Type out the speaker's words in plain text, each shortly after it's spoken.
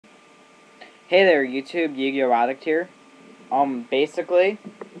Hey there, YouTube, YgoAddict here. Basically,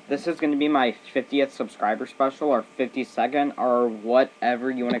 this is going to be my 50th subscriber special, or 52nd, or whatever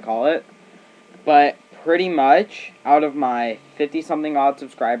you want to call it. But pretty much, out of my 50-something odd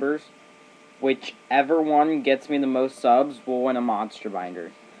subscribers, whichever one gets me the most subs will win a monster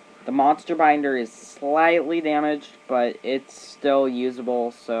binder. The monster binder is slightly damaged, but it's still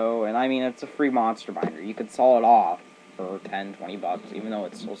usable, so, and I mean, it's a free monster binder. You could sell it off for 10, 20 bucks, even though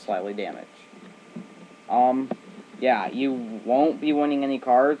it's still slightly damaged. Yeah, you won't be winning any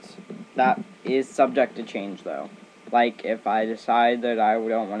cards. That is subject to change, though. Like, if I decide that I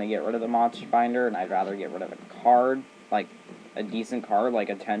don't want to get rid of the monster binder and I'd rather get rid of a card, like a decent card, like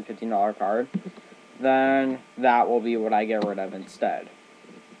a $10, $15 card, then that will be what I get rid of instead.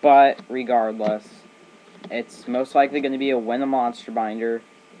 But, regardless, it's most likely going to be a win a monster binder,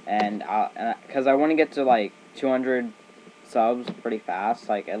 and because I want to get to, like, 200 subs pretty fast,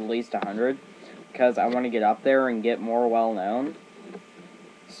 like, at least 100, because I want to get up there and get more well-known.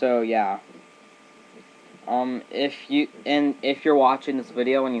 So, yeah. If you're watching this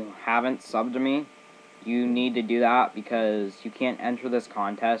video and you haven't subbed to me, you need to do that, because you can't enter this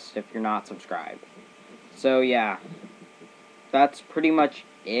contest if you're not subscribed. So, yeah. That's pretty much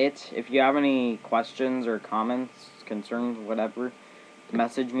it. If you have any questions or comments, concerns, whatever,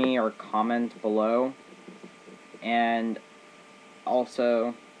 message me or comment below. And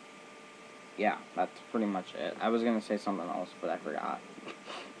also, yeah, that's pretty much it. I was going to say something else, but I forgot.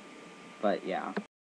 But yeah.